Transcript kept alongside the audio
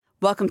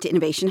Welcome to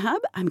Innovation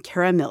Hub. I'm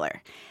Kara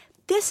Miller.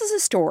 This is a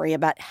story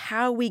about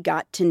how we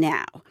got to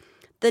now.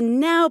 The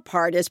now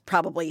part is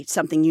probably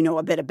something you know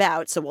a bit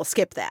about, so we'll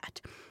skip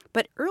that.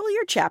 But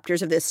earlier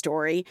chapters of this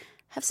story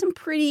have some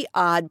pretty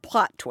odd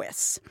plot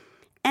twists.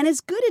 And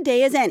as good a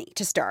day as any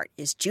to start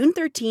is June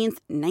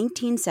 13th,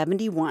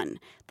 1971,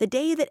 the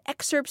day that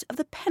excerpts of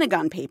the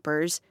Pentagon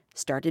Papers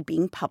started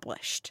being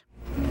published.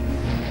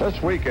 This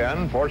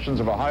weekend, portions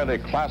of a highly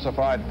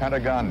classified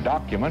Pentagon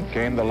document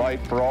came to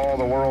light for all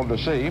the world to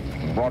see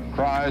and brought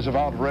cries of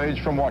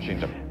outrage from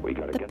Washington.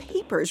 The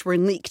papers were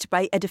leaked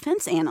by a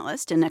defense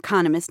analyst and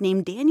economist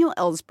named Daniel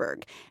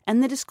Ellsberg,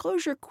 and the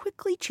disclosure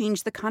quickly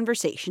changed the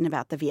conversation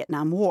about the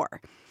Vietnam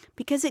War,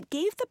 because it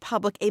gave the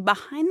public a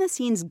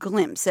behind-the-scenes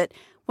glimpse at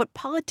what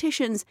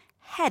politicians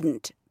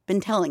hadn't been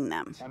telling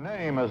them. A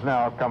name has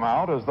now come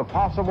out as the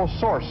possible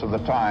source of the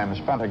Times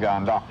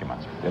Pentagon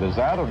documents. It is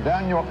that of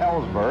Daniel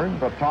Ellsberg,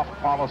 the top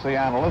policy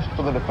analyst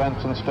for the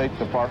Defense and State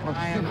Department.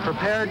 I am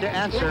prepared to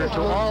answer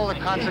to all the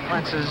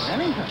consequences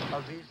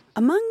of these.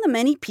 Among the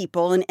many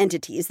people and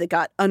entities that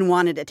got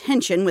unwanted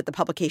attention with the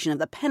publication of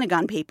the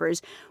Pentagon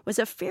Papers was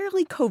a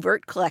fairly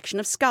covert collection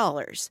of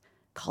scholars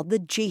called the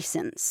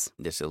Jasons.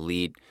 This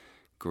elite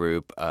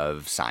group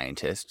of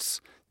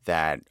scientists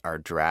that are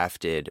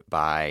drafted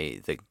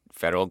by the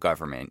federal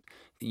government,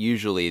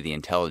 usually the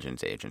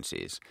intelligence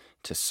agencies,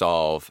 to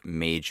solve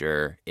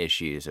major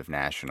issues of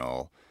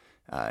national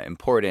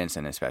importance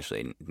and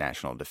especially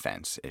national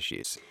defense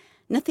issues.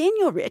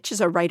 Nathaniel Rich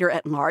is a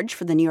writer-at-large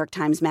for the New York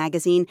Times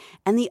Magazine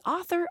and the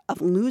author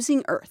of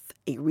Losing Earth,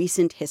 A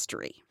Recent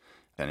History.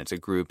 And it's a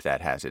group that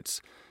has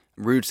its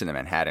roots in the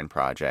Manhattan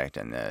Project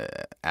and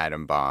the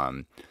atom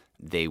bomb.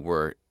 They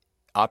were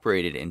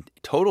operated in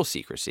total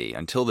secrecy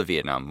until the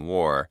Vietnam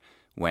War,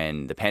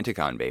 when the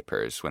Pentagon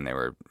Papers, when they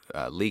were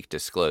leaked,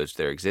 disclosed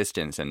their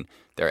existence and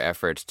their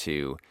efforts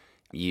to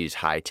use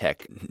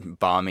high-tech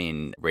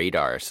bombing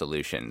radar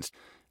solutions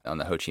on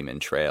the Ho Chi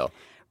Minh Trail.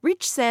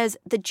 Rich says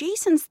the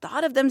Jasons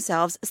thought of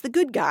themselves as the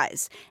good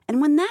guys. And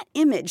when that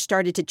image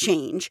started to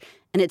change,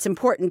 and it's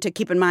important to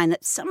keep in mind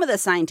that some of the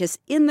scientists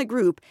in the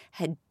group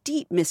had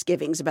deep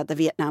misgivings about the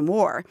Vietnam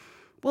War,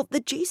 well, the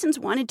Jasons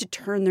wanted to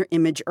turn their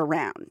image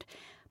around.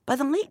 By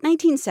the late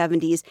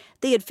 1970s,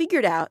 they had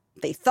figured out,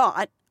 they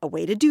thought, a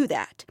way to do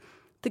that.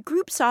 The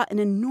group saw an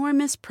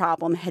enormous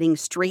problem heading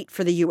straight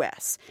for the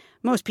U.S.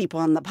 Most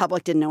people in the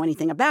public didn't know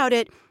anything about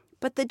it,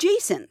 but the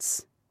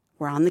Jasons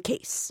were on the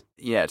case.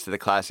 Yeah, it's the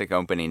classic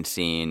opening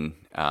scene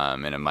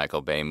in a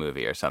Michael Bay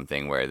movie or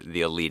something where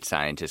the elite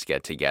scientists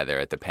get together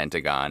at the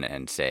Pentagon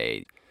and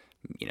say,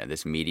 you know,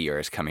 this meteor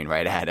is coming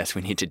right at us.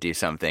 We need to do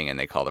something. And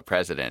they call the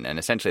president. And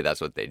essentially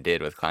that's what they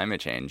did with climate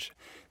change.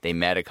 They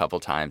met a couple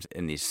times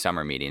in these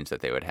summer meetings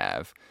that they would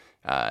have,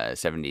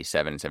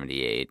 77,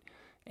 78.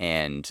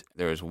 And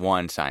there was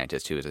one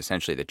scientist who was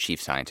essentially the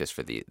chief scientist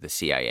for the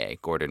CIA,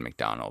 Gordon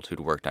MacDonald, who'd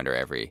worked under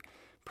every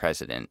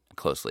president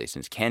closely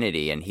since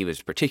Kennedy. And he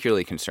was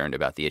particularly concerned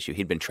about the issue.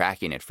 He'd been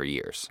tracking it for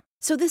years.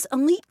 So this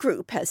elite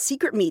group has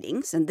secret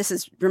meetings, and this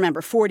is,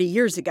 remember, 40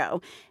 years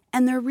ago,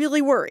 and they're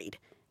really worried.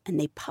 And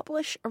they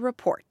publish a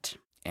report.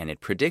 And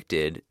it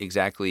predicted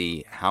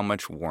exactly how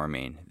much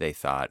warming they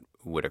thought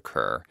would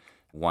occur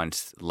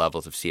once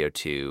levels of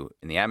CO2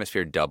 in the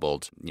atmosphere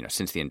doubled,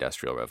 since the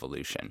Industrial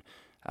Revolution.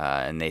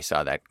 And they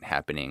saw that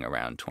happening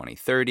around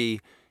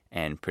 2030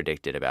 and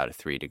predicted about a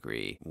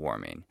 3-degree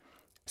warming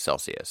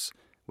Celsius,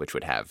 which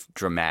would have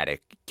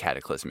dramatic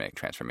cataclysmic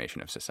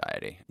transformation of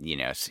society.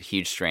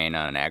 Huge strain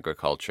on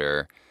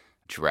agriculture,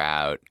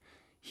 drought,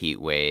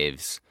 heat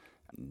waves.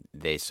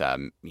 They saw,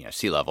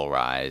 sea level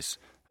rise.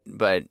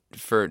 But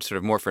for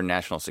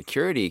national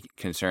security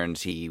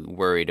concerns, he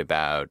worried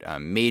about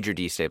major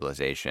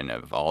destabilization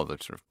of all the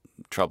sort of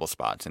trouble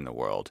spots in the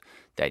world,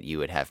 that you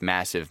would have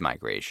massive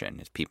migration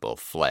as people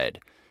fled,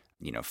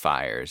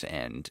 fires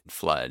and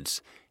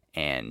floods,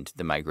 and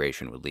the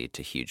migration would lead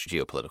to huge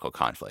geopolitical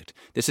conflict.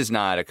 This is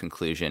not a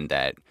conclusion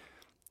that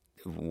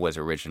was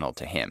original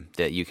to him,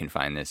 that you can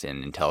find this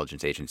in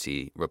intelligence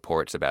agency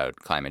reports about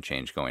climate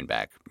change going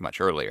back much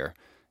earlier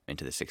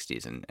into the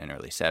 60s and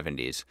early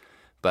 70s.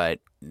 But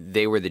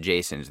they were the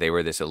Jasons. They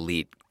were this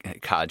elite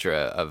cadre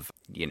of,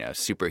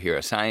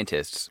 superhero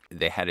scientists.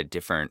 They had a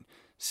different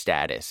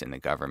status in the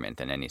government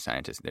than any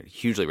scientist. They're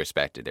hugely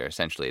respected. They're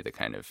essentially the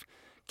kind of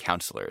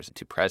counselors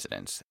to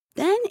presidents.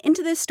 Then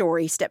into this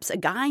story steps a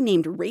guy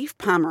named Rafe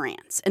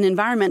Pomerantz, an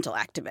environmental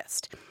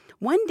activist.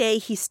 One day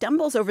he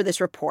stumbles over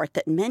this report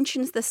that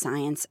mentions the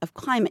science of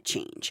climate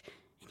change,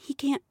 and he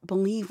can't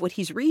believe what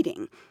he's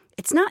reading.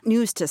 It's not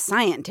news to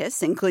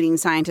scientists, including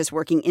scientists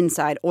working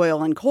inside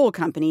oil and coal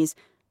companies,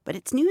 but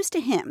it's news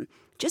to him,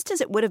 just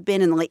as it would have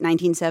been in the late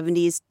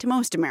 1970s to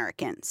most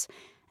Americans.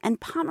 And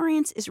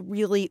Pomerantz is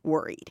really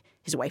worried.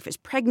 His wife is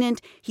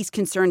pregnant. He's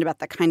concerned about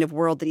the kind of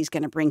world that he's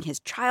going to bring his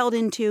child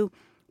into,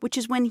 which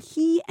is when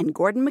he and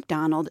Gordon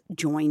MacDonald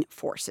join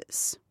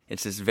forces.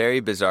 It's this very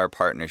bizarre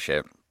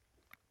partnership.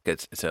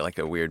 It's like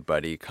a weird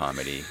buddy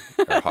comedy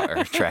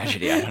or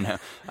tragedy, I don't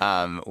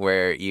know,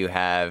 where you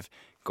have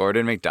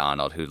Gordon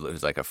MacDonald,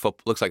 who's like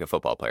looks like a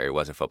football player. He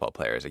was a football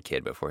player as a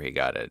kid before he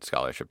got a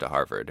scholarship to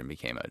Harvard and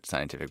became a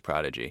scientific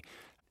prodigy.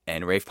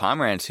 And Rafe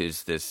Pomerantz,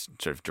 who's this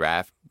sort of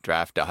draft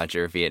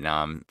dodger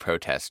Vietnam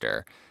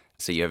protester.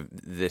 So you have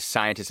this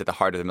scientist at the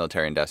heart of the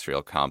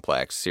military-industrial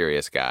complex,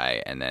 serious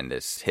guy, and then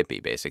this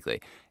hippie,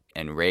 basically.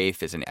 And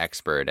Rafe is an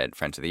expert at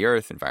Friends of the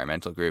Earth,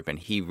 environmental group, and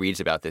he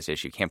reads about this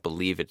issue, can't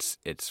believe it's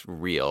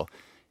real,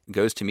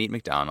 goes to meet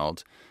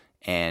MacDonald,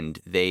 and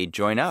they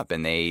join up,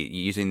 and they,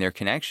 using their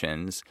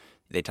connections,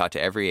 they talk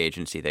to every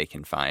agency they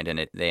can find,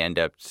 and they end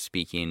up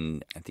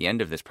speaking at the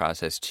end of this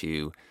process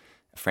to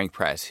Frank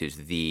Press, who's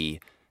the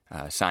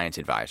science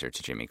advisor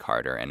to Jimmy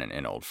Carter and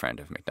an old friend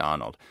of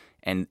MacDonald.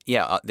 And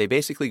yeah, they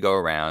basically go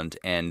around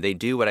and they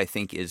do what I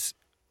think is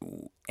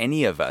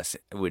any of us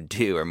would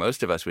do, or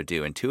most of us would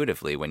do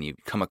intuitively when you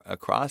come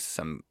across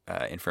some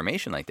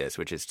information like this,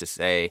 which is to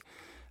say,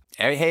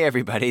 hey,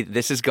 everybody,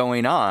 this is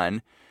going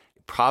on.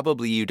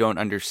 Probably you don't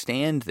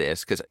understand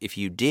this, because if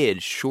you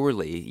did,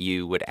 surely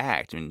you would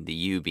act, and the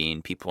you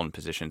being people in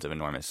positions of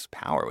enormous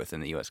power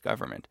within the U.S.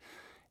 government.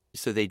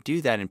 So they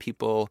do that, and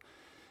people,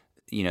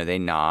 they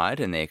nod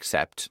and they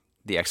accept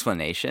the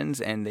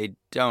explanations and they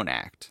don't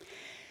act.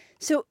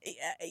 So,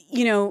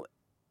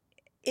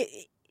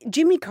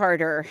 Jimmy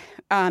Carter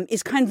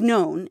is kind of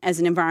known as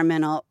an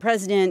environmental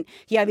president.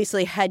 He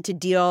obviously had to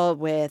deal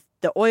with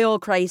the oil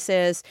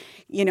crisis.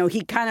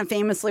 He kind of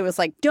famously was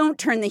like, don't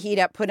turn the heat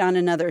up, put on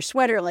another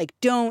sweater. Like,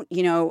 don't,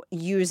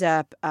 use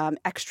up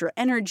extra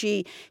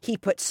energy. He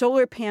put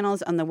solar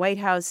panels on the White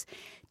House.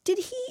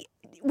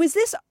 Was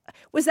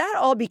that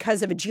all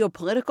because of a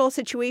geopolitical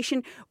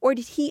situation, or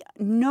did he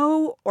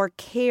know or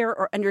care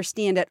or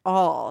understand at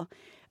all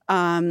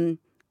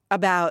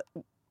about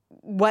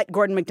what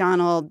Gordon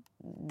MacDonald,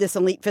 this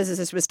elite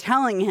physicist, was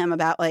telling him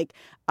about, like,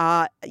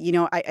 I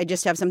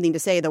just have something to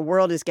say. The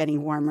world is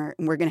getting warmer,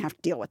 and we're going to have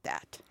to deal with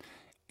that.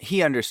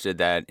 He understood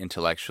that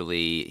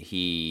intellectually.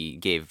 He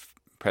gave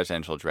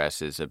presidential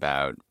addresses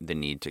about the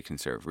need to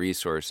conserve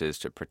resources,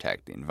 to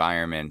protect the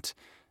environment.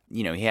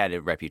 He had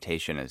a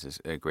reputation as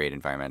a great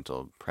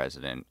environmental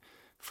president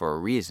for a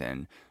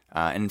reason.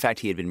 And in fact,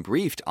 he had been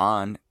briefed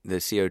on the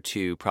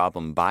CO2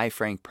 problem by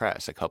Frank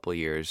Press a couple of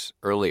years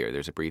earlier.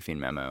 There's a briefing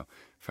memo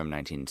from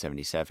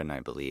 1977, I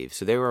believe.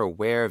 So they were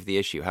aware of the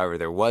issue. However,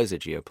 there was a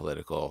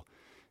geopolitical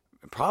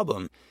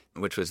problem,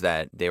 which was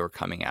that they were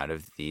coming out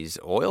of these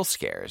oil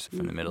scares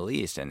from the Middle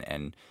East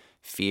and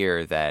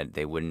fear that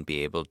they wouldn't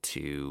be able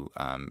to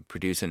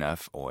produce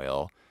enough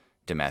oil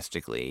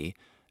domestically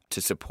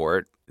to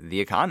support the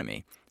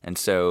economy. And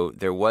so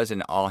there was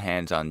an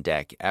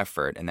all-hands-on-deck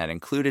effort, and that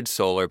included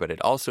solar, but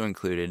it also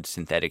included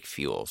synthetic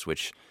fuels,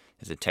 which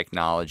is a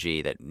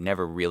technology that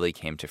never really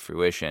came to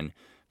fruition.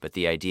 But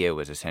the idea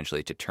was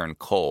essentially to turn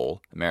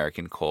coal,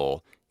 American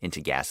coal,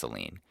 into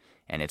gasoline.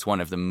 And it's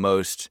one of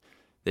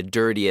the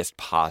dirtiest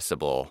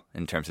possible,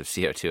 in terms of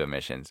CO2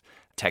 emissions,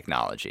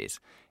 technologies.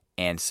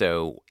 And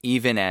so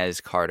even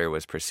as Carter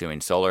was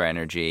pursuing solar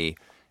energy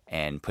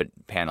and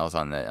put panels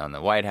on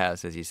the White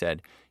House, as you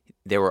said,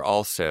 they were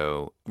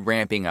also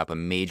ramping up a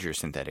major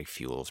synthetic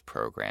fuels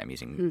program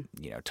using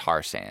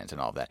tar sands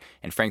and all of that.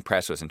 And Frank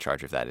Press was in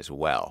charge of that as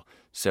well.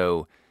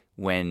 So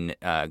when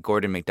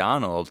Gordon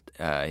MacDonald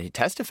he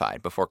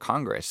testified before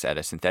Congress at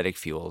a synthetic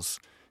fuels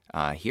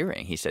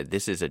hearing, he said,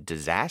 this is a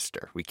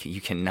disaster.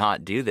 You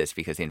cannot do this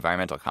because the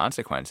environmental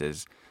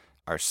consequences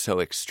are so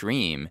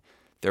extreme.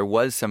 There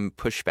was some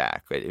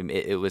pushback.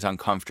 It was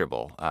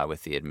uncomfortable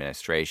with the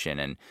administration.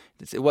 And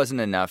it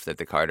wasn't enough that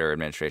the Carter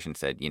administration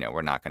said,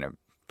 we're not going to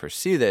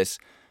pursue this.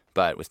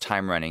 But with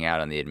time running out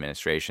on the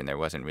administration, there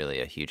wasn't really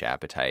a huge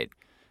appetite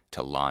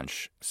to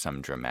launch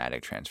some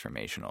dramatic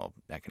transformational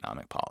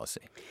economic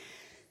policy.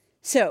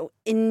 So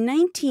in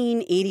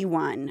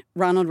 1981,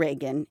 Ronald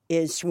Reagan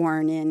is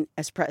sworn in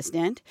as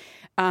president,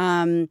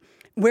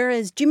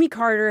 whereas Jimmy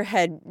Carter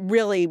had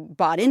really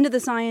bought into the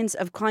science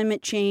of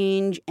climate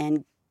change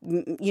and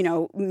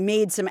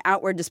made some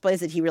outward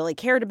displays that he really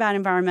cared about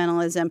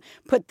environmentalism,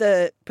 put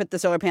the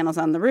solar panels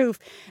on the roof.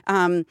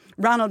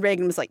 Ronald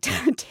Reagan was like,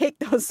 take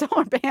those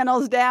solar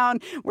panels down.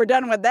 We're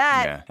done with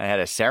that. Yeah, I had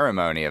a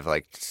ceremony of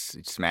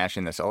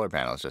smashing the solar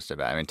panels just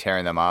about.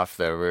 Tearing them off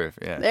the roof.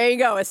 Yeah. There you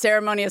go, a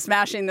ceremony of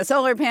smashing the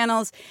solar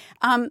panels.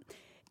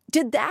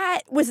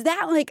 Was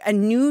that like a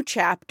new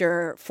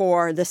chapter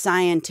for the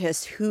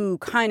scientists who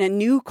kind of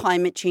knew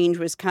climate change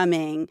was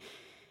coming?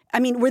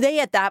 Were they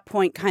at that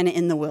point kind of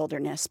in the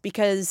wilderness?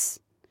 Because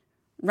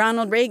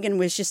Ronald Reagan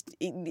was just,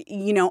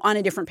 on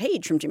a different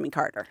page from Jimmy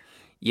Carter.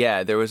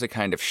 Yeah, there was a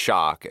kind of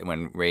shock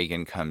when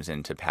Reagan comes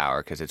into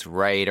power because it's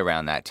right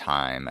around that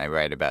time. I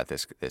write about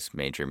this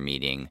major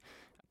meeting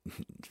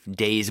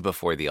days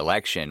before the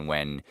election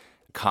when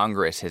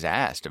Congress has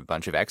asked a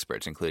bunch of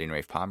experts, including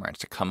Rafe Pomerantz,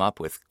 to come up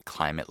with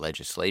climate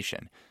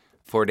legislation.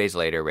 4 days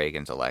later,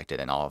 Reagan's elected,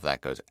 and all of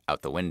that goes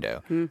out the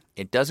window.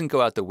 It doesn't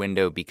go out the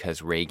window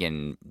because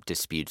Reagan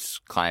disputes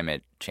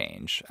climate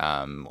change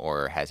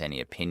or has any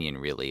opinion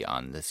really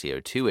on the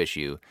CO2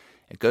 issue.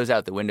 It goes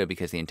out the window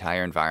because the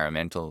entire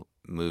environmental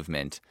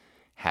movement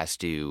has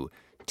to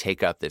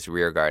take up this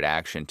rearguard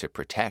action to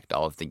protect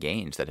all of the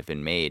gains that have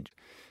been made,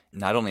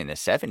 not only in the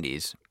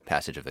 70s,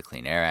 passage of the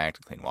Clean Air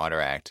Act, Clean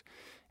Water Act,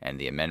 and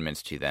the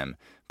amendments to them,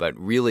 but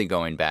really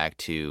going back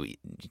to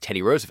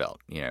Teddy Roosevelt.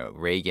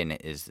 Reagan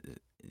is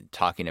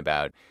talking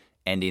about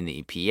ending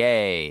the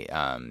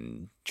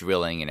EPA,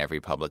 drilling in every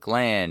public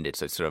land.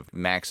 It's a sort of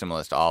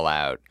maximalist,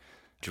 all-out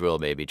drill,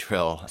 baby,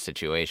 drill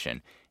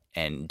situation,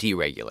 and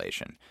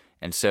deregulation.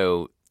 And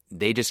so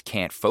they just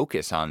can't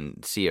focus on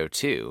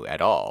CO2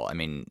 at all,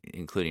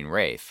 including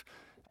RAFE.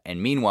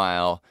 And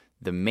meanwhile,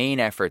 the main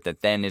effort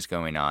that then is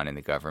going on in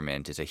the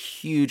government is a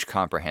huge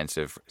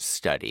comprehensive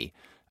study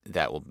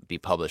that will be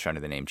published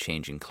under the name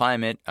Changing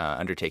Climate,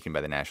 undertaken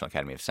by the National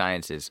Academy of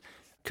Sciences,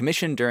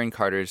 commissioned during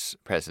Carter's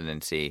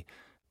presidency,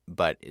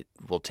 but it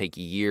will take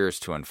years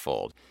to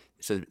unfold.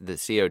 So the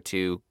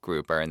CO2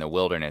 group are in the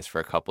wilderness for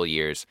a couple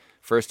years,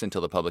 first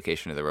until the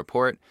publication of the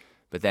report,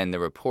 but then the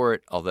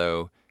report,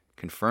 although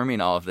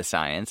confirming all of the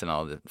science and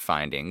all of the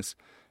findings,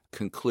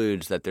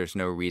 concludes that there's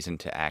no reason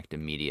to act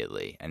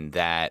immediately, and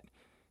that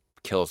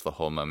kills the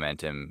whole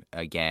momentum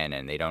again,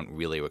 and they don't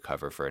really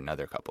recover for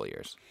another couple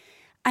years.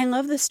 I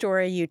love the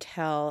story you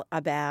tell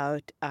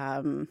about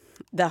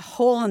the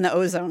hole in the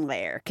ozone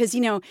layer. Because,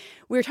 we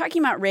were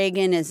talking about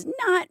Reagan as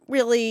not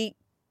really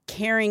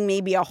caring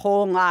maybe a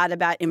whole lot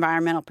about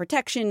environmental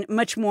protection,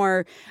 much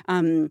more,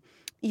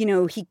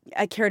 he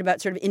cared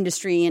about sort of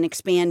industry and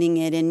expanding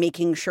it and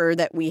making sure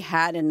that we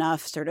had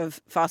enough sort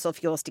of fossil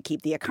fuels to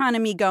keep the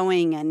economy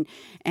going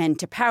and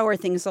to power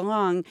things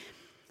along.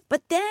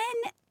 But then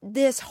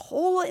this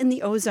hole in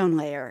the ozone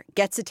layer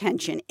gets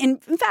attention. And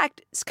in fact,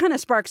 it kind of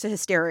sparks a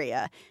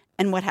hysteria.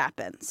 And what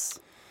happens?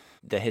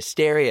 The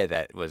hysteria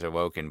that was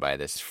awoken by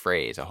this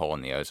phrase, a hole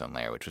in the ozone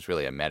layer, which was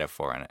really a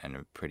metaphor and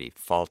a pretty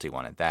faulty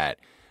one at that,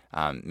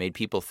 made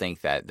people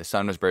think that the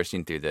sun was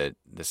bursting through the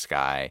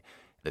sky,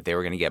 that they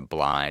were going to get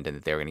blind and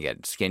that they were going to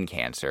get skin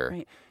cancer.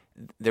 Right.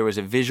 There was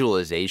a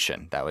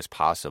visualization that was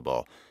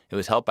possible. It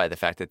was helped by the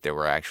fact that there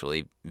were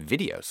actually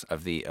videos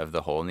of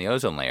the hole in the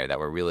ozone layer that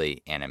were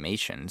really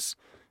animations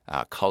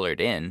colored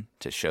in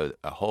to show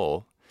a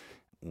hole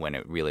when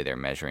they're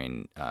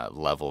measuring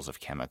levels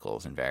of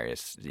chemicals in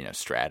various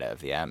strata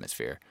of the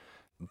atmosphere.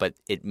 But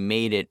it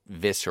made it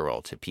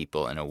visceral to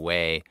people in a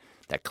way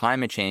that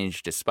climate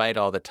change, despite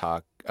all the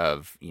talk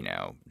of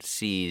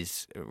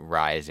seas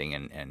rising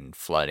and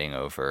flooding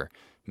over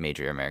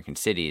major American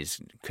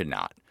cities, could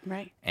not.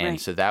 Right.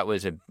 And so that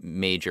was a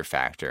major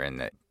factor in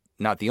the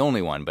not the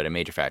only one, but a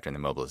major factor in the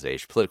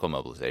mobilization, political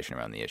mobilization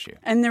around the issue.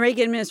 And the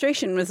Reagan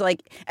administration was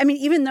like,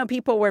 even though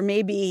people were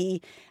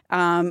maybe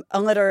a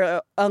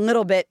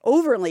little bit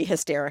overly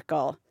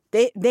hysterical,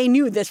 they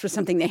knew this was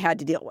something they had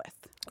to deal with.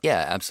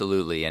 Yeah,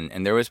 absolutely.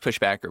 And there was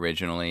pushback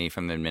originally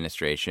from the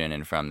administration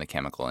and from the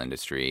chemical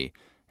industry,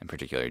 in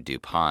particular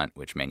DuPont,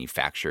 which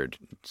manufactured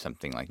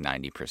something like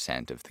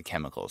 90% of the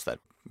chemicals that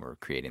were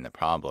creating the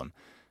problem.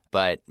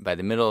 But by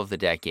the middle of the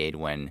decade,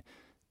 when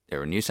there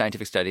were new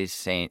scientific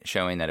studies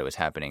showing that it was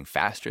happening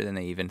faster than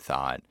they even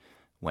thought,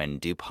 when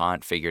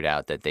DuPont figured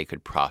out that they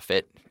could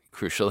profit,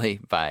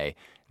 crucially, by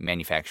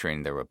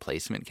manufacturing the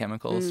replacement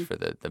chemicals for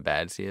the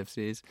bad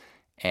CFCs.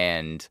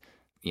 And,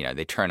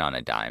 they turn on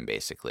a dime,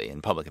 basically,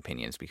 and public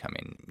opinion is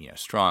becoming,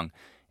 strong.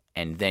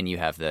 And then you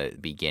have the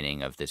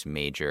beginning of this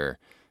major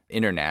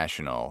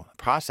international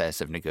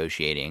process of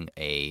negotiating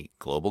a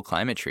global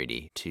climate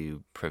treaty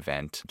to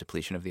prevent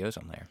depletion of the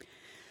ozone layer.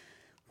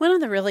 One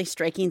of the really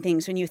striking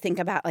things when you think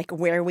about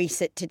where we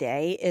sit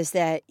today is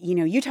that,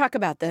 you talk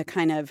about the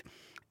kind of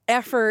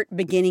effort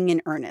beginning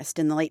in earnest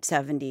in the late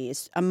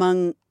 70s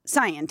among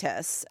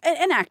scientists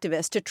and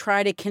activists to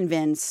try to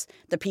convince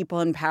the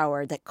people in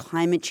power that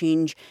climate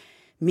change,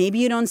 maybe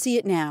you don't see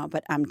it now,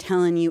 but I'm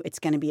telling you it's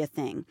going to be a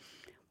thing.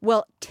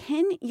 Well,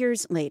 10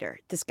 years later,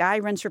 this guy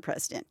runs for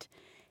president,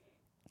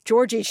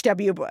 George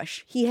H.W.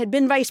 Bush. He had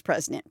been vice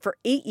president for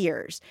 8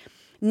 years.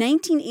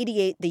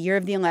 1988, the year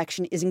of the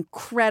election, is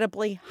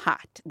incredibly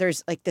hot.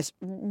 There's this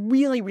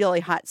really, really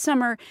hot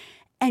summer.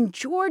 And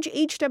George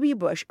H.W.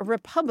 Bush, a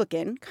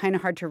Republican, kind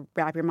of hard to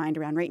wrap your mind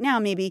around right now,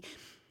 maybe,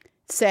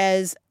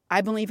 says,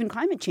 I believe in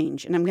climate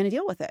change and I'm going to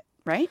deal with it,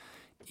 right?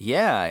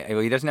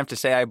 Yeah. He doesn't have to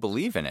say I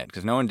believe in it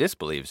because no one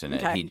disbelieves in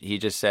it. Okay. He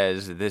just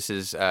says this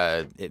is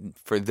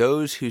for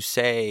those who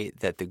say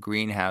that the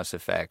greenhouse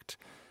effect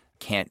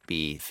can't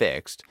be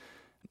fixed,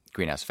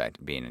 greenhouse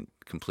effect being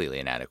a completely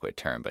inadequate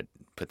term, but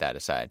put that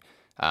aside.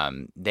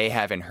 They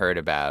haven't heard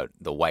about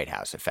the White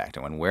House effect.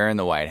 And when we're in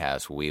the White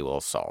House, we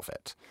will solve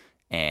it.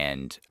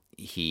 And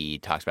he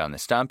talks about on the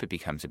stump. It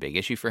becomes a big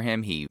issue for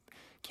him. He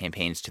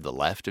campaigns to the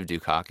left of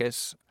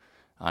Dukakis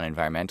on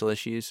environmental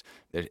issues.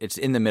 It's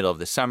in the middle of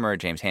the summer.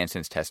 James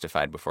Hansen's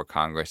testified before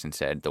Congress and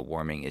said the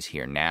warming is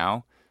here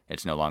now.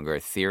 It's no longer a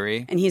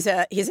theory. And he's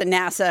a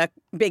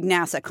big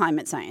NASA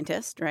climate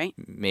scientist, right?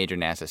 Major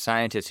NASA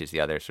scientist who's the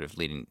other sort of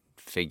leading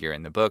figure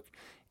in the book.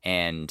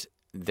 And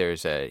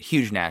there's a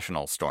huge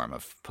national storm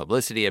of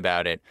publicity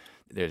about it.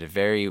 There's a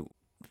very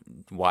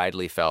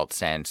widely felt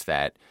sense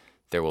that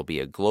there will be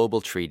a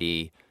global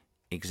treaty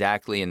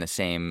exactly in the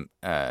same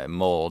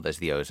mold as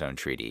the ozone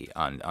treaty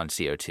on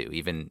CO2.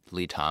 Even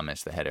Lee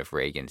Thomas, the head of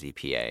Reagan's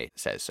EPA,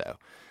 says so.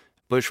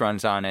 Bush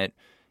runs on it,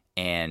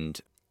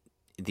 and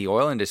the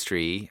oil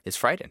industry is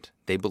frightened.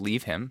 They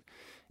believe him.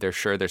 They're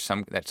sure that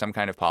some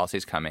kind of policy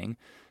is coming.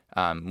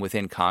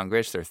 Within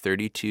Congress, there are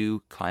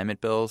 32 climate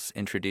bills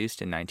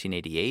introduced in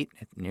 1988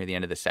 near the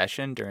end of the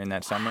session during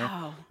that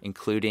summer,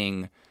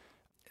 including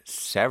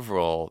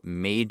several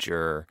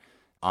major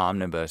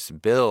omnibus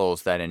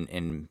bills that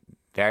in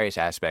various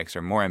aspects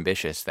are more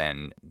ambitious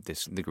than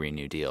the Green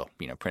New Deal,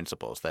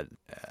 principles that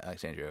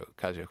Alexandria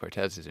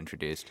Ocasio-Cortez has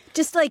introduced.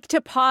 Just like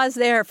to pause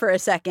there for a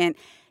second.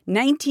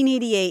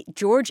 1988,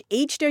 George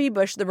H.W.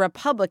 Bush, the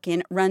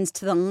Republican, runs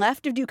to the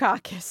left of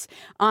Dukakis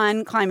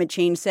on climate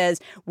change,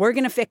 says, we're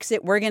going to fix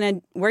it. We're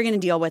going to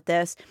deal with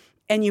this.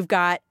 And you've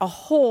got a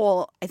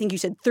whole, I think you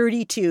said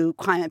 32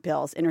 climate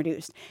bills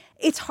introduced.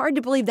 It's hard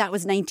to believe that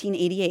was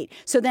 1988.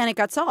 So then it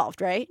got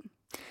solved, right?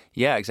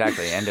 Yeah,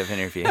 exactly. End of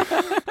interview.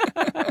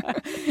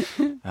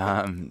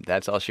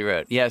 That's all she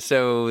wrote. Yeah,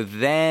 so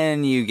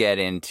then you get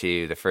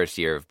into the first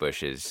year of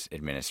Bush's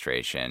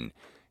administration,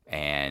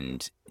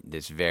 and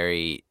this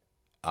very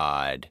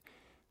odd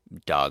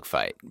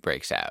dogfight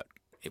breaks out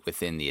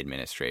within the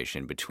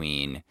administration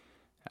between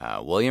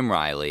William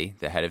Riley,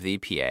 the head of the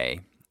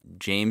EPA,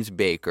 James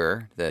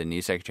Baker, the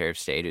new Secretary of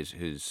State,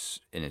 who's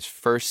in his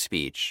first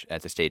speech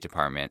at the State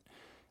Department,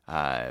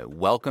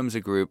 welcomes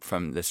a group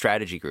from the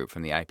strategy group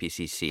from the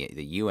IPCC,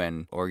 the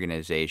UN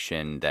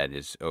organization that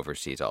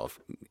oversees all of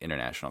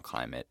international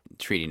climate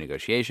treaty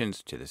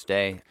negotiations to this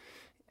day,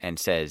 and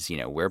says,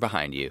 we're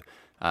behind you.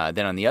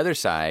 Then on the other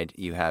side,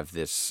 you have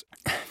this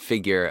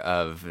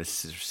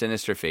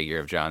sinister figure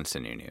of John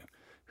Sununu,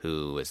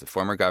 who was the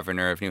former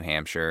governor of New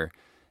Hampshire,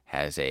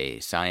 has a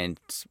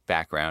science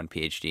background,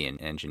 PhD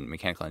in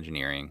mechanical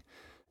engineering,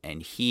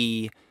 and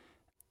he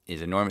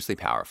is enormously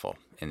powerful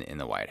in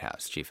the White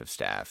House, chief of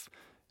staff,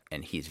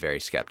 and he's very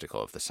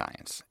skeptical of the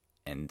science.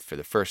 And for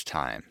the first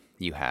time,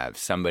 you have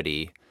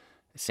somebody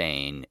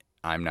saying,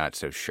 I'm not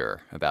so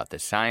sure about the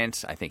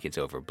science. I think it's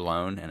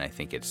overblown, and I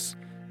think it's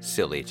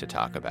silly to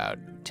talk about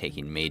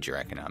taking major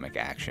economic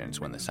actions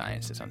when the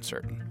science is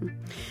uncertain.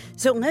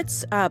 So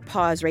let's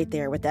pause right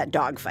there with that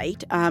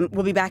dogfight.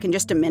 We'll be back in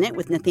just a minute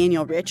with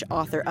Nathaniel Rich,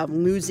 author of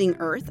Losing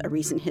Earth, A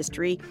Recent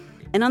History.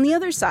 And on the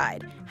other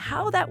side,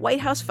 how that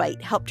White House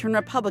fight helped turn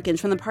Republicans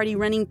from the party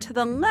running to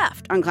the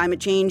left on climate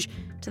change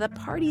to the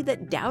party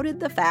that doubted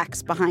the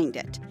facts behind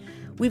it.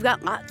 We've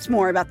got lots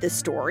more about this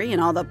story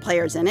and all the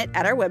players in it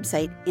at our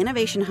website,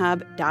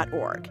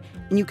 innovationhub.org.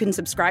 And you can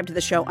subscribe to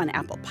the show on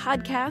Apple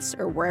Podcasts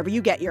or wherever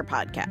you get your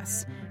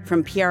podcasts.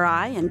 From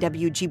PRI and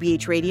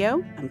WGBH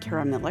Radio, I'm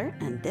Kara Miller,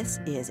 and this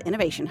is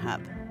Innovation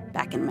Hub.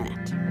 Back in a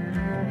minute.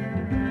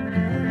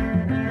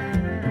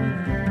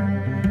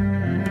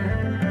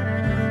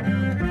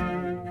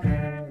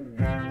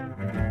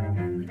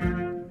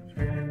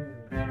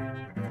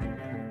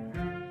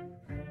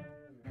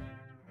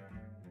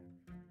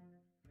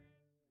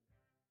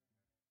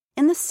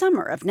 In the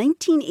summer of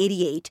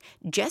 1988,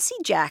 Jesse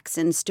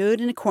Jackson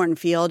stood in a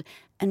cornfield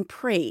and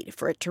prayed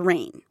for it to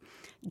rain.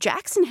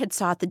 Jackson had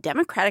sought the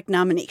Democratic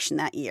nomination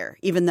that year,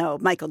 even though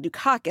Michael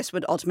Dukakis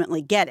would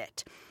ultimately get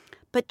it.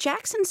 But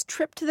Jackson's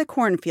trip to the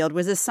cornfield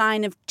was a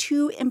sign of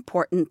two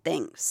important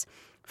things.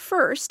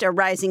 First, a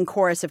rising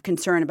chorus of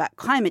concern about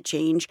climate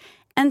change,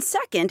 and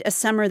second, a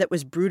summer that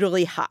was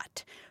brutally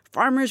hot.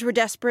 Farmers were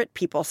desperate,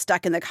 people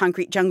stuck in the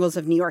concrete jungles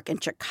of New York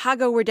and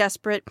Chicago were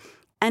desperate,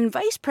 and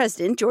Vice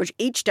President George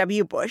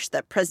H.W. Bush,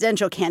 the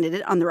presidential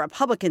candidate on the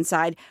Republican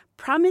side,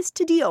 promised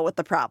to deal with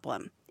the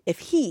problem if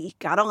he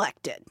got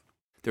elected.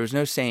 There was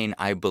no saying,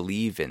 I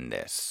believe in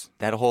this.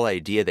 That whole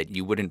idea that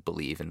you wouldn't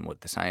believe in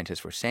what the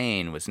scientists were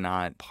saying was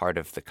not part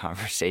of the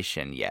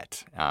conversation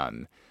yet.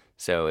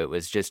 So it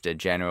was just a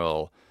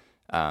general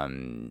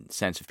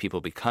sense of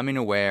people becoming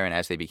aware, and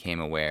as they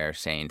became aware,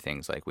 saying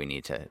things like, we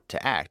need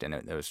to act. And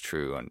that was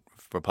true on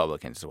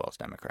Republicans as well as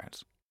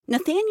Democrats.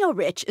 Nathaniel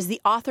Rich is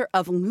the author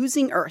of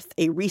Losing Earth,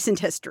 A Recent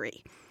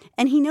History.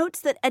 And he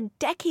notes that a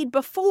decade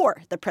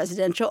before the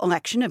presidential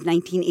election of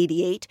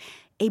 1988,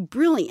 a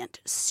brilliant,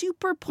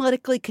 super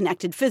politically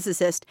connected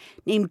physicist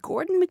named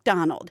Gordon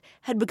MacDonald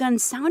had begun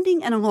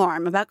sounding an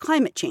alarm about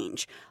climate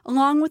change,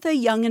 along with a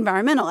young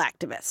environmental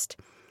activist.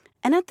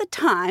 And at the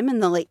time, in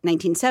the late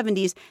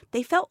 1970s,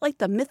 they felt like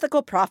the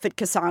mythical prophet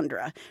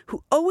Cassandra,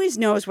 who always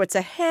knows what's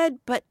ahead,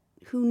 but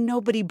who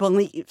nobody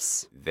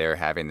believes. They're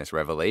having this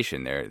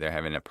revelation. They're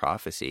having a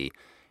prophecy,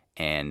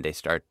 and they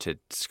start to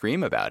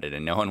scream about it,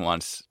 and no one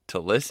wants to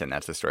listen.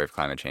 That's the story of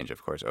climate change,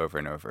 of course, over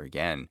and over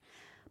again.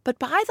 But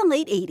by the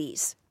late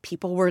 80s,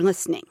 people were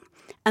listening,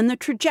 and the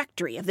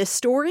trajectory of this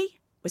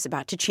story was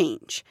about to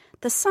change.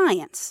 The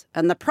science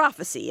and the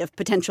prophecy of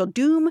potential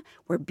doom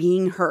were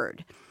being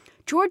heard.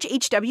 George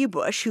H.W.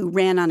 Bush, who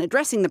ran on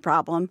addressing the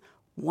problem,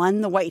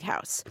 won the White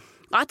House.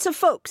 Lots of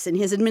folks in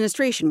his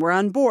administration were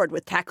on board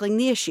with tackling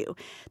the issue.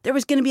 There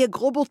was going to be a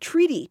global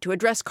treaty to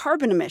address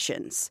carbon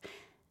emissions.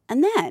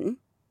 And then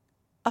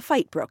a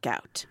fight broke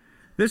out.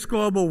 This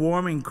global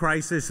warming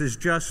crisis is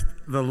just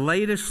the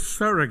latest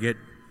surrogate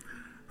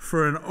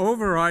for an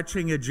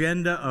overarching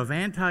agenda of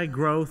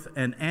anti-growth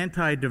and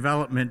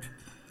anti-development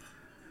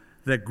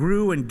that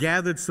grew and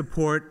gathered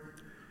support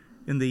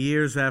in the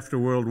years after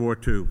World War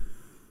II.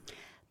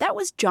 That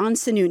was John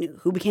Sununu,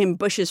 who became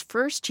Bush's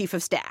first chief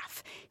of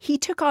staff. He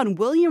took on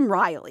William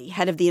Riley,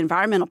 head of the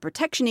Environmental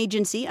Protection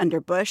Agency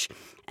under Bush,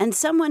 and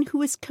someone who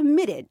was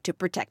committed to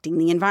protecting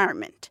the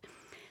environment.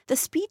 The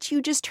speech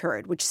you just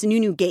heard, which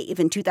Sununu gave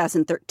in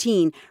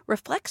 2013,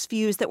 reflects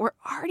views that were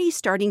already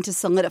starting to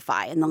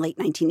solidify in the late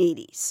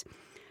 1980s.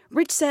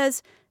 Rich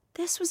says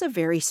this was a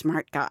very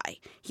smart guy.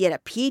 He had a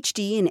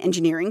PhD in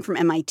engineering from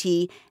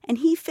MIT, and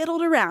he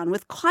fiddled around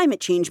with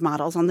climate change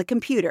models on the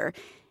computer.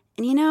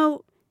 And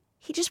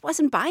he just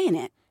wasn't buying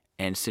it.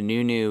 And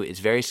Sununu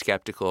is very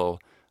skeptical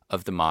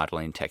of the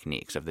modeling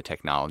techniques, of the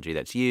technology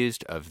that's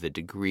used, of the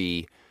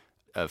degree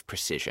of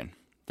precision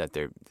that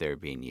they're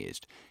being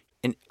used.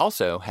 And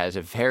also has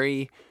a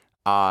very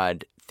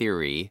odd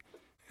theory,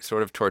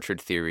 sort of tortured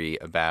theory,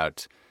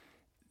 about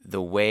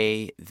the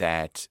way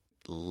that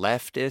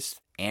leftist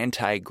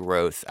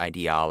anti-growth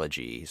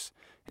ideologies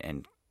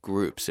and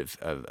groups of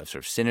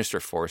sort of sinister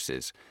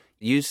forces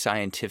use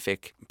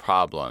scientific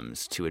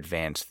problems to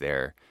advance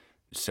their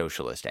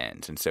socialist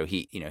ends. And so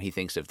he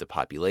thinks of the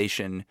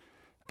population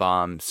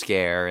bomb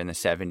scare in the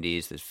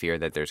 70s, the fear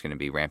that there's going to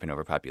be rampant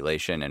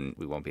overpopulation and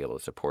we won't be able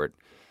to support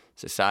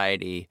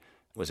society,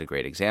 was a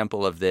great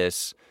example of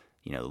this.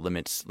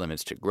 Limits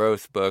to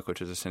Growth book,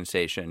 which was a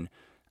sensation.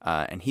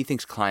 And he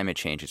thinks climate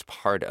change is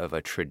part of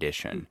a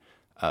tradition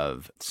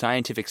of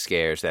scientific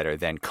scares that are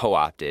then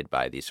co-opted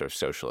by these sort of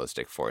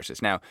socialistic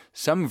forces. Now,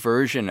 some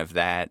version of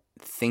that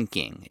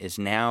thinking is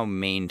now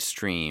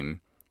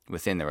mainstream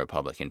within the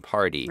Republican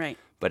Party. Right.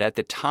 But at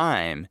the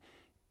time,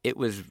 it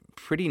was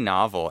pretty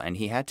novel, and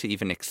he had to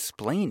even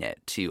explain it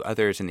to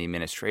others in the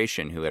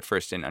administration who at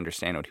first didn't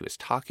understand what he was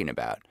talking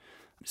about.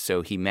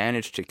 So he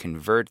managed to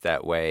convert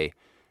that way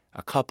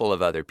a couple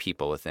of other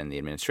people within the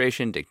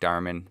administration, Dick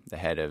Darman, the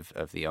head of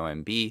the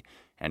OMB,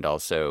 and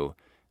also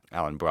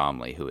Alan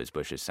Bromley, who was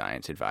Bush's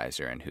science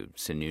advisor and who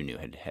Sununu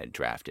had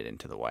drafted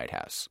into the White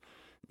House.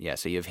 Yeah,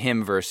 so you have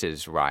him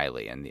versus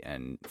Riley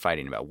and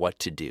fighting about what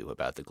to do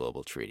about the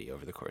global treaty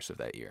over the course of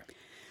that year.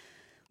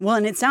 Well,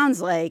 and it sounds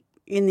like,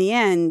 in the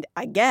end,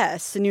 I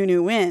guess,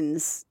 Sununu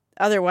wins.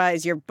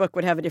 Otherwise, your book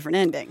would have a different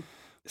ending.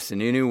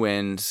 Sununu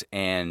wins,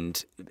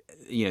 and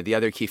the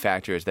other key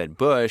factor is that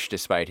Bush,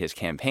 despite his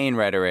campaign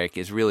rhetoric,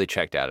 is really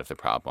checked out of the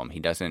problem. He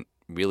doesn't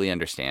really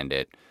understand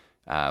it.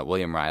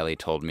 William Riley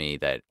told me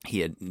that he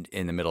had,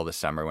 in the middle of the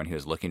summer, when he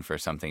was looking for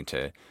something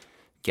to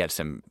get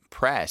some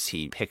press,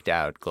 he picked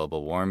out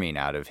global warming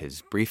out of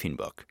his briefing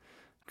book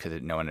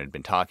because no one had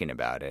been talking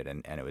about it,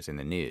 and it was in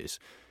the news.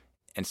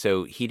 And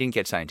so he didn't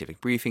get scientific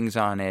briefings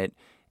on it.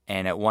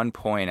 And at one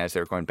point, as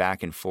they were going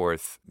back and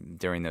forth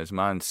during those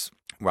months,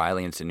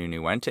 Riley and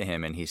Sununu went to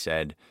him and he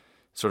said,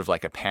 sort of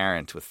like a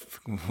parent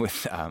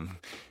with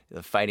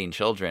fighting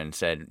children,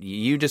 said,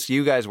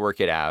 you guys work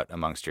it out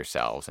amongst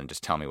yourselves and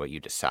just tell me what you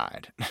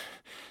decide.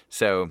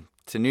 So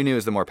Sununu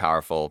is the more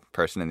powerful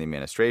person in the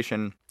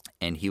administration,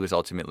 and he was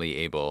ultimately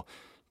able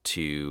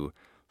to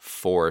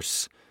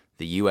force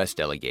the U.S.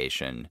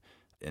 delegation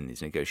in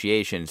these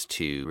negotiations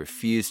to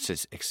refuse to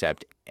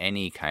accept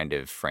any kind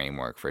of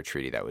framework for a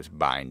treaty that was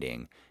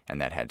binding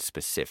and that had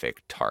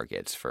specific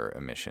targets for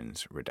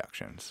emissions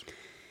reductions.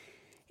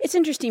 It's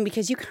interesting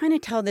because you kind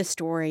of tell this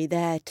story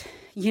that,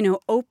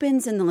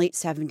 opens in the late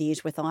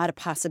 70s with a lot of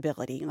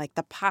possibility, like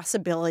the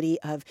possibility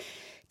of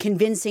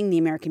convincing the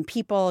American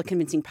people,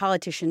 convincing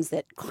politicians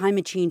that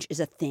climate change is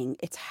a thing.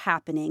 It's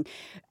happening.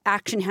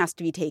 Action has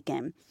to be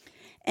taken.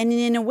 And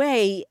in a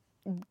way,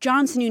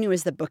 John Sununu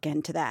is the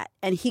bookend to that.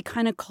 And he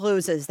kind of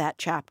closes that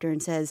chapter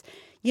and says,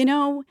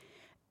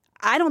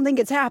 I don't think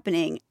it's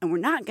happening and we're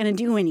not going to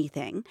do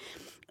anything.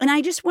 And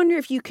I just wonder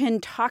if you can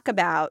talk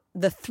about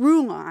the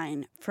through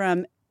line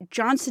from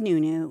John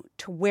Sununu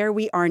to where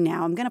we are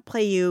now. I'm going to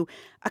play you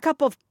a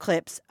couple of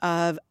clips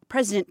of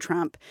President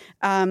Trump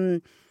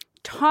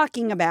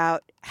talking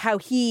about how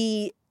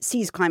he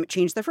sees climate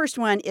change. The first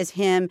one is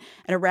him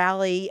at a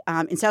rally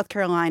in South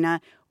Carolina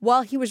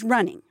while he was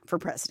running for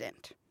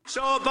president. So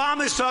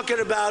Obama's talking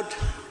about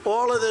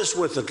all of this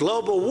with the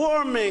global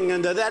warming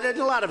and that, and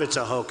a lot of it's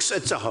a hoax.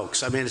 It's a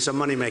hoax. I mean, it's a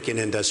money-making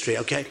industry,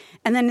 okay?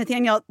 And then,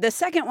 Nathaniel, the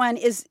second one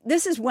is,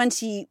 this is once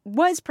he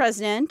was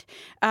president.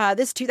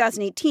 This is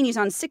 2018. He's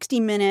on 60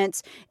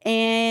 Minutes,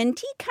 and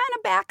he kind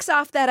of backs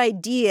off that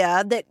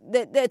idea that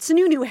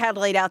Sununu had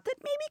laid out that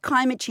maybe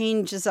climate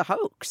change is a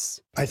hoax.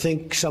 I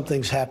think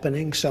something's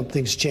happening,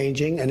 something's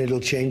changing, and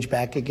it'll change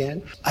back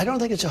again. I don't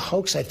think it's a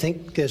hoax. I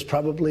think there's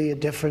probably a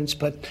difference,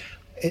 but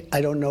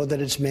I don't know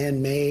that it's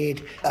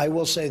man-made. I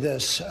will say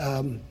this.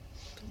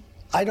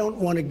 I don't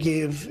want to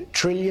give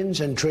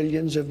trillions and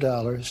trillions of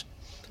dollars.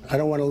 I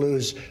don't want to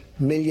lose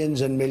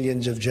millions and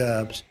millions of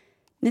jobs.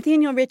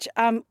 Nathaniel, Rich,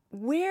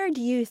 where do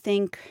you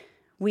think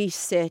we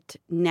sit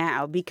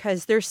now?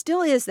 Because there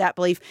still is that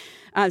belief.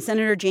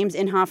 Senator James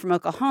Inhofe from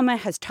Oklahoma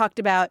has talked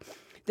about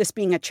this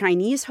being a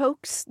Chinese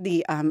hoax,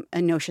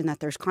 a notion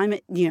that there's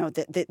climate,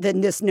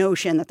 this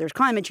notion that there's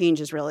climate change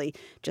is really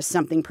just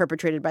something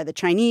perpetrated by the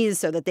Chinese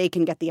so that they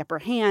can get the upper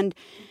hand.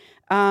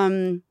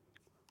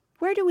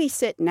 Where do we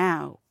sit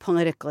now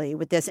politically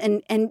with this?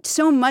 And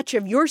so much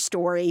of your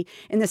story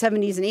in the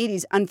 70s and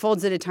 80s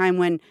unfolds at a time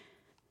when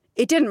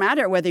it didn't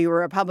matter whether you were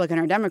Republican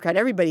or Democrat.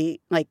 Everybody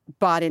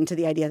bought into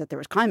the idea that there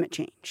was climate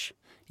change.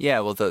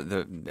 Yeah, well,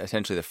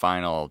 essentially the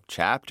final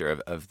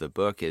chapter of the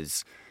book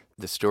is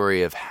the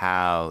story of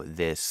how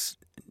this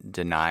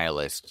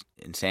denialist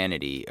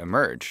insanity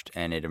emerged.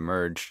 And it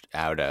emerged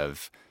out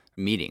of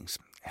meetings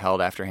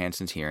held after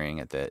Hansen's hearing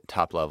at the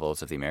top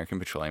levels of the American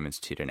Petroleum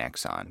Institute and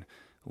Exxon,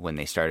 when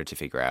they started to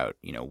figure out,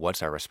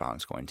 what's our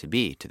response going to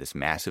be to this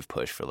massive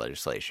push for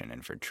legislation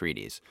and for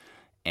treaties.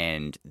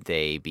 And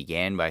they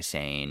began by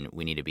saying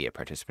we need to be a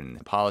participant in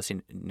the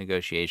policy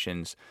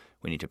negotiations.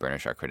 We need to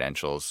burnish our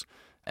credentials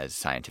as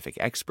scientific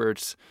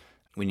experts.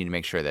 We need to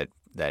make sure that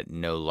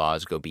no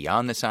laws go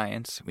beyond the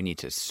science. We need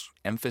to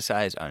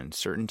emphasize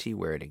uncertainty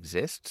where it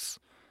exists.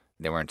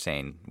 They weren't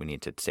saying we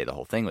need to say the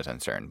whole thing was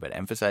uncertain, but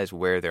emphasize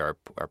where there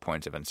are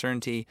points of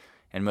uncertainty.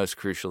 And most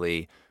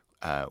crucially,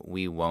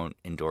 we won't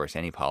endorse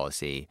any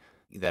policy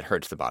that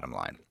hurts the bottom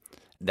line.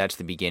 That's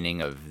the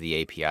beginning of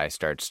the API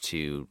starts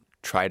to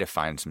try to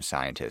find some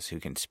scientists who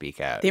can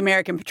speak out. The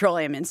American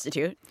Petroleum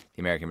Institute.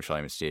 The American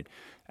Petroleum Institute,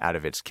 out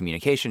of its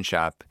communication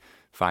shop,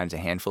 finds a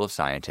handful of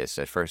scientists,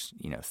 at first,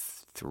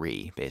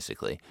 3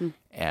 basically,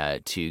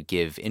 to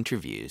give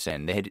interviews.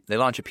 And they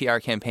launch a PR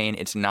campaign.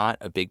 It's not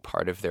a big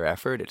part of their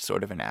effort. It's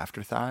sort of an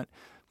afterthought.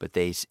 But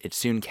it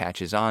soon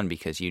catches on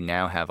because you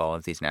now have all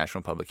of these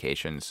national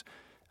publications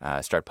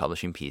start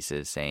publishing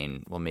pieces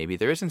saying, well, maybe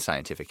there isn't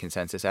scientific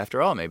consensus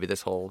after all. Maybe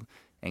this whole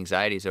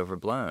anxiety is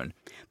overblown.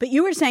 But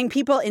you were saying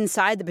people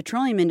inside the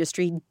petroleum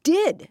industry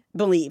did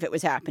believe it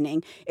was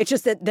happening. It's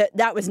just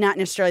that was not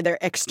necessarily their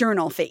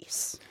external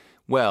face.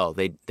 Well,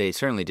 they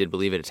certainly did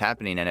believe it's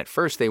happening. And at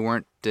first, they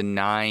weren't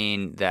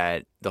denying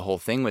that the whole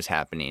thing was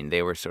happening.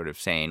 They were sort of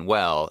saying,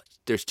 well,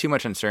 there's too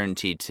much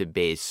uncertainty to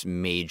base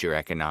major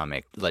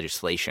economic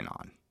legislation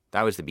on.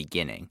 That was the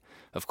beginning.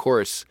 Of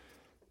course,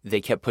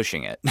 they kept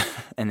pushing it,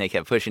 and they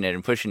kept pushing it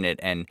and pushing it.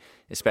 And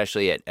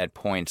especially at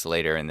points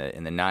later in the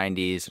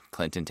 90s,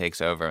 Clinton takes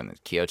over and the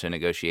Kyoto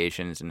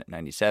negotiations in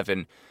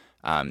 97,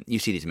 you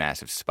see these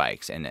massive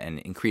spikes and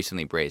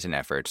increasingly brazen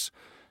efforts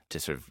to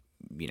sort of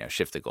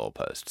shift the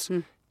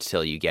goalposts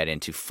till you get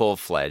into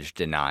full-fledged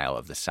denial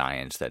of the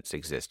science that's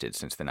existed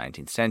since the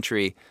 19th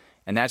century.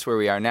 And that's where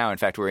we are now. In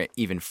fact, we're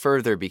even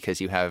further because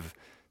you have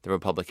the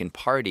Republican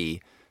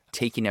Party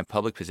taking a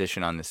public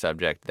position on the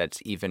subject that's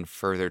even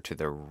further to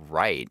the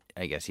right,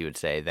 I guess you would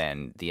say,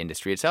 than the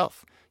industry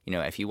itself.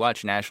 If you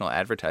watch national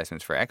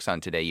advertisements for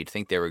Exxon today, you'd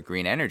think they were a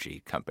green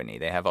energy company.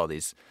 They have all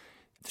these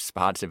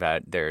spots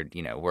about their,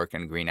 work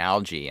on green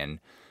algae and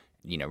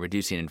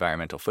reducing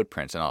environmental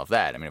footprints and all of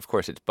that. I mean, of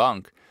course, it's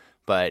bunk,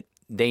 but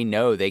they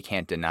know they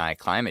can't deny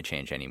climate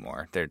change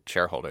anymore. Their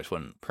shareholders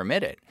wouldn't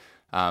permit it.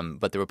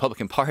 But the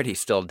Republican Party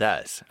still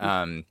does.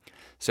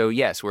 So,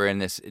 yes, we're in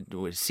this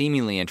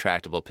seemingly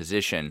intractable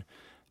position,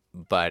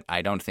 but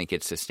I don't think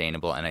it's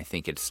sustainable, and I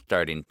think it's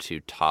starting to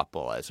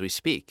topple as we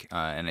speak.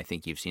 And I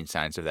think you've seen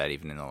signs of that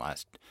even in the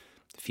last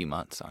few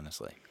months,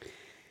 honestly.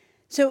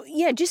 So,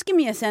 yeah, just give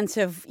me a sense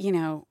of,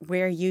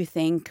 where you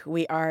think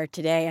we are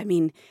today. I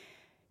mean,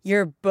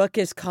 your book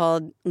is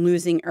called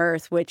Losing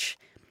Earth, which,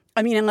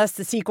 unless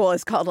the sequel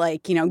is called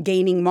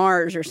Gaining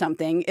Mars or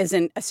something,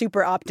 isn't a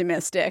super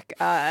optimistic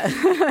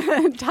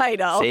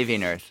title.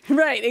 Saving Earth.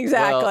 Right,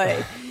 exactly.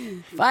 Well,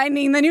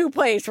 finding the new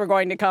place we're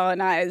going to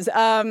colonize.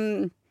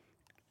 I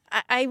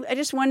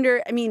just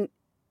wonder,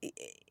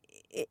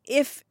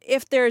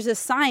 if there's a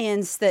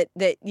science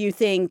that you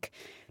think,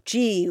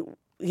 gee,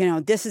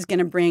 this is going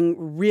to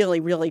bring really,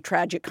 really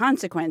tragic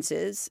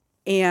consequences,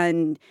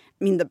 and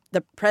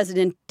the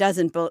president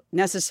doesn't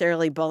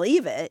necessarily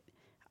believe it,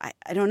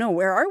 I don't know.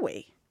 Where are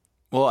we?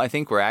 Well, I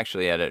think we're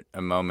actually at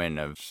a moment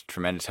of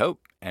tremendous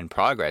hope and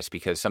progress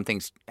because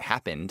something's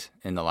happened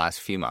in the last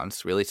few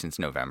months, really since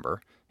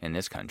November in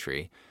this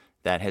country,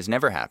 that has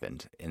never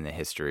happened in the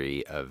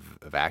history of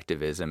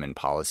activism and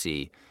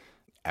policy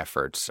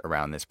efforts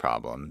around this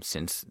problem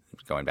since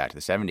going back to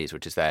the 70s,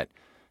 which is that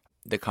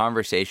the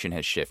conversation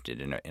has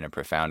shifted in a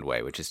profound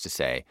way, which is to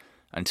say,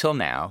 until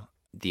now,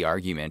 the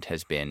argument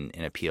has been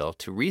an appeal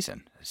to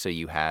reason. So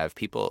you have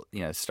people,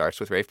 it starts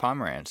with Rafe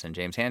Pomerantz and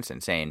James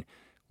Hansen saying,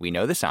 we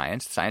know the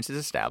science is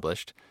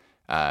established,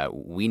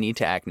 we need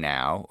to act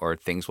now or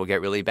things will get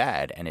really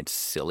bad, and it's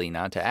silly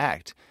not to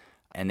act.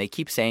 And they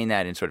keep saying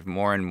that in sort of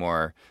more and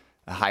more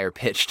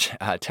higher-pitched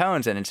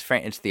tones, and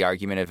it's the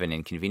argument of an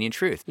inconvenient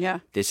truth. Yeah.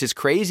 This is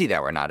crazy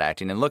that we're not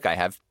acting, and look, I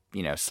have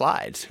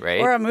slides,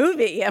 right? Or a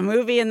movie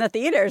in the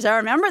theaters. I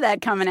remember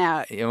that coming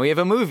out. And we have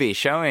a movie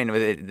showing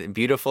with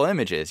beautiful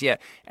images. Yeah.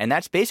 And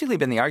that's basically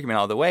been the argument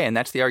all the way. And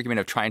that's the argument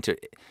of trying to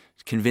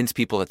convince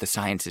people that the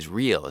science is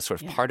real is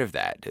sort of part of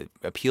that, to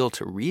appeal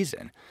to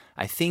reason.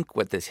 I think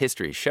what this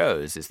history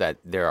shows is that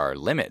there are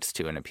limits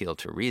to an appeal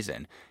to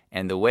reason.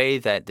 And the way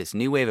that this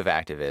new wave of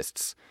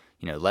activists,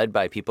 led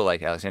by people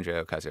like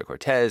Alexandria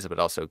Ocasio-Cortez, but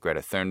also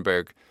Greta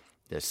Thunberg,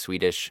 the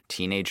Swedish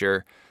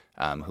teenager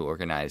who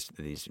organized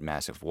these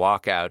massive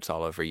walkouts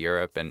all over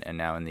Europe and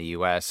now in the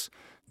U.S.,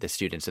 the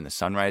students in the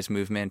Sunrise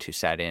Movement who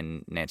sat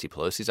in Nancy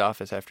Pelosi's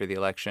office after the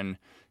election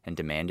and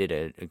demanded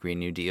a Green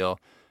New Deal.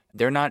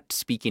 They're not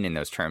speaking in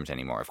those terms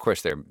anymore. Of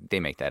course, they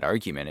make that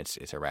argument.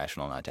 It's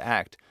irrational not to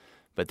act.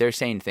 But they're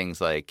saying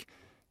things like,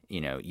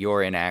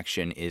 your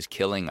inaction is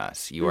killing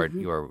us.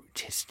 You're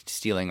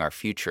stealing our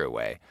future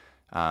away.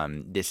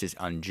 This is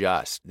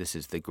unjust. This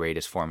is the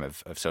greatest form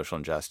of social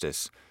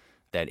injustice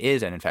that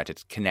is, and in fact,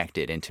 it's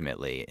connected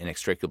intimately,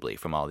 inextricably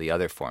from all the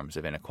other forms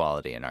of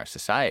inequality in our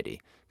society,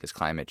 because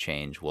climate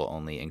change will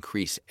only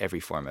increase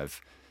every form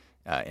of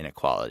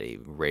inequality,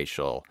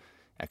 racial,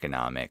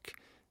 economic,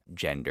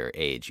 gender,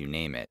 age, you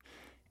name it.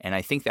 And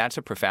I think that's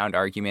a profound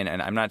argument,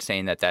 and I'm not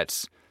saying that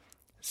that's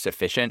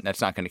sufficient.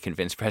 That's not going to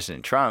convince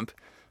President Trump,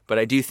 but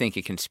I do think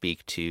it can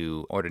speak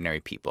to ordinary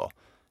people.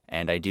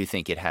 And I do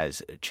think it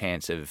has a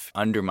chance of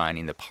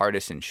undermining the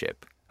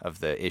partisanship of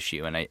the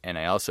issue. And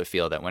I also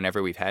feel that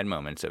whenever we've had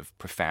moments of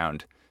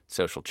profound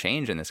social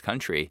change in this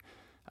country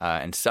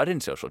and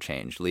sudden social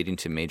change leading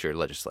to major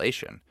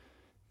legislation,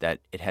 that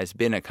it has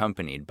been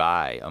accompanied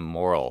by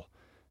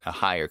a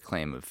higher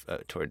claim of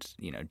towards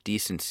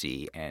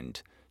decency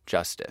and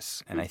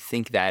justice. And I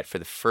think that for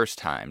the first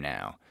time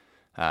now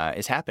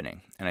is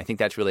happening. And I think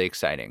that's really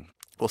exciting.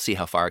 We'll see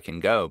how far it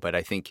can go. But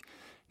I think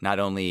not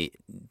only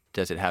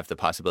does it have the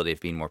possibility of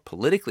being more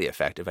politically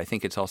effective, I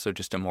think it's also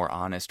just a more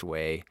honest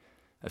way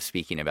of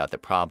speaking about the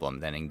problem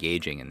than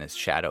engaging in this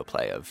shadow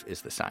play of,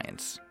 is the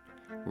science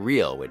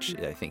real, which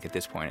I think at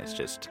this point is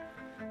just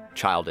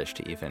childish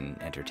to even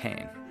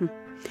entertain.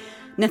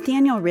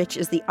 Nathaniel Rich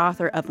is the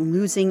author of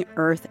Losing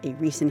Earth, A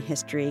Recent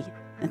History.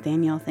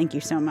 Nathaniel, thank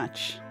you so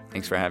much.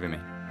 Thanks for having me.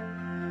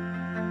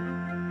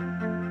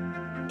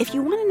 If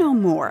you want to know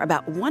more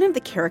about one of the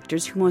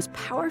characters who most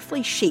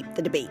powerfully shaped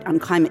the debate on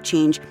climate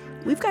change,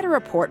 we've got a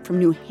report from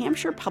New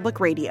Hampshire Public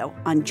Radio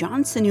on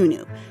John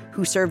Sununu,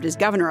 who served as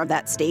governor of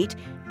that state,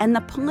 and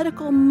the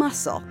political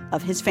muscle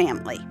of his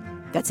family.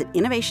 That's at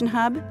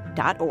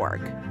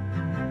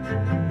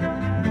innovationhub.org.